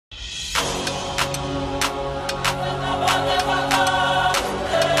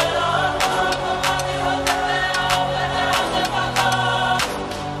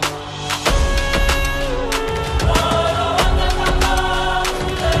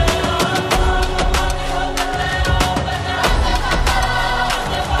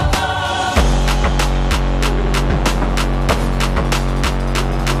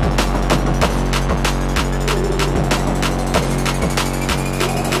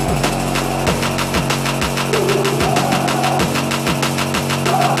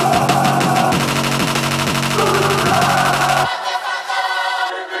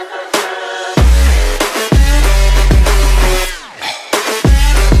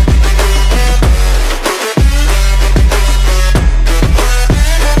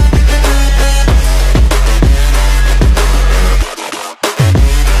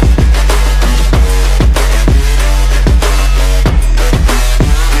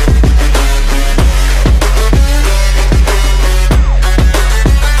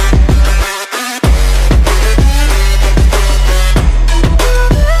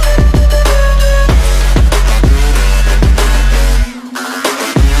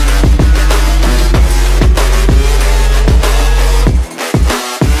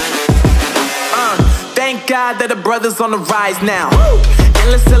proud that the brothers on the rise now.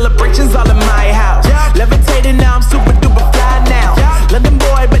 Endless celebrations all in my house. Levitating now, I'm super duper fly now. London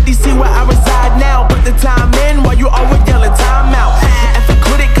boy, but DC where I reside now. Put the time in while you always yelling time out. And for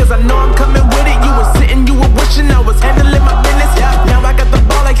quit it, cause I know I'm coming with it. You were sitting, you were wishing I was handling my business. Now I got the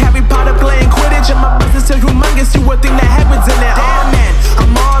ball like Harry Potter playing Quidditch. And my business is humongous, you would think that happens in it. Damn man,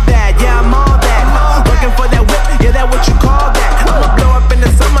 I'm all that, yeah I'm all that. Working for that whip, yeah that what you call that. I'ma blow up in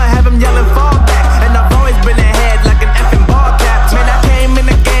the summer, have him yelling fall back. And I've always been ahead like an effing ball cap. Man, I came in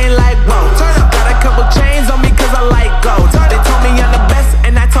the game like whoa. Got a couple chains on me cause I like gold. They told me I'm the best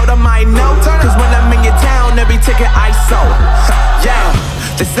and I told them I know. Cause when I'm in your town, every ticket I sold. Yeah,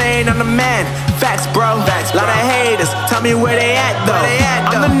 they saying I'm the man. Facts bro, lot of haters, tell me where they at though.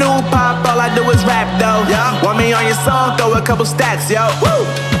 I'm the new pop, all I do is rap though. Want me on your song, throw a couple stacks, yo.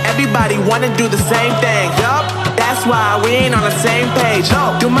 Everybody wanna do the same thing. That's why we ain't on the same page.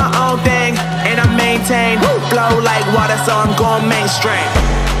 Do my own thing, and I maintain. Flow like water, so I'm going mainstream.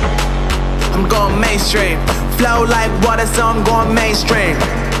 I'm going mainstream. Flow like water, so I'm going mainstream.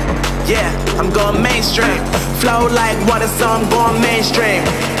 Yeah, I'm going mainstream. Flow like water, so I'm going mainstream.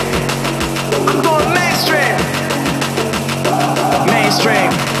 I'm going mainstream.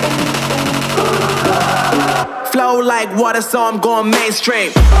 Mainstream. Flow like water, so I'm going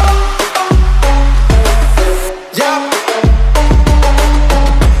mainstream. Yup.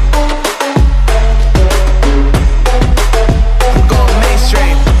 I'm going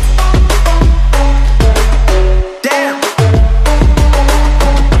mainstream. Damn.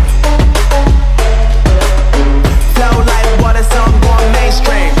 Flow like water, so I'm going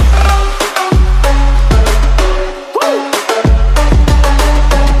mainstream.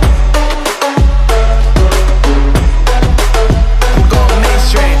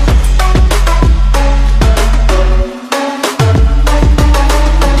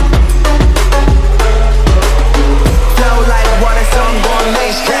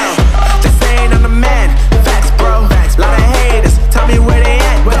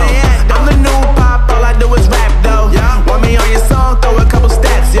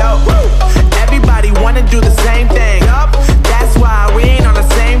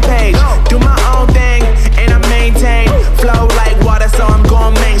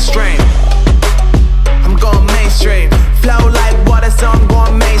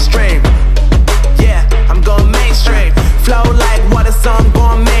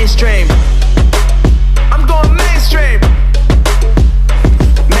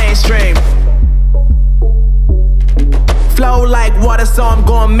 So I'm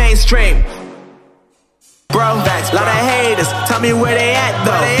going mainstream. Bro, lot of haters, tell me where they at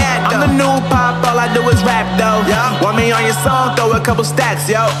though. I'm the new pop, all I do is rap though. Want me on your song, throw a couple stacks,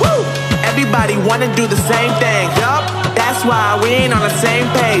 yo. Everybody wanna do the same thing. That's why we ain't on the same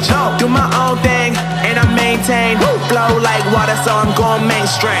page. Do my own thing, and I maintain. Flow like water, so I'm going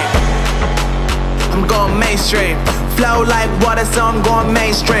mainstream. I'm going mainstream. Flow like water, so I'm going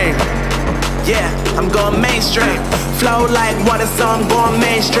mainstream. Yeah, I'm going mainstream. Flow like water, so I'm going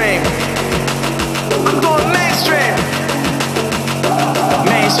mainstream. I'm going mainstream.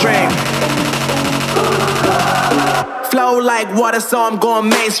 Mainstream. Flow like water, so I'm going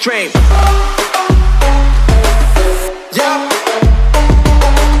mainstream. Yup.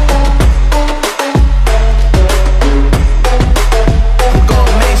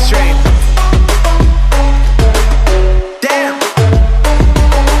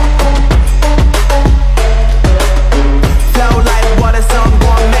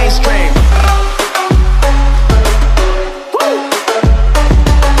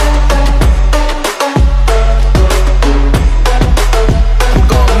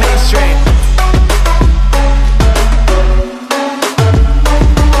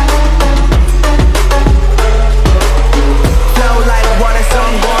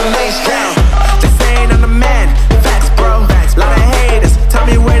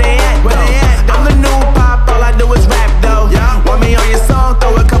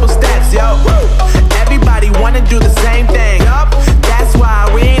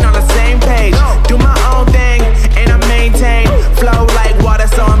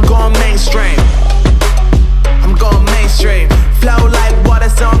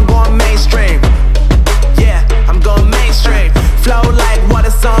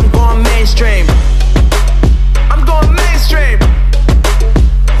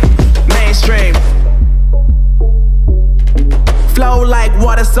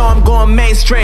 So I'm going mainstream.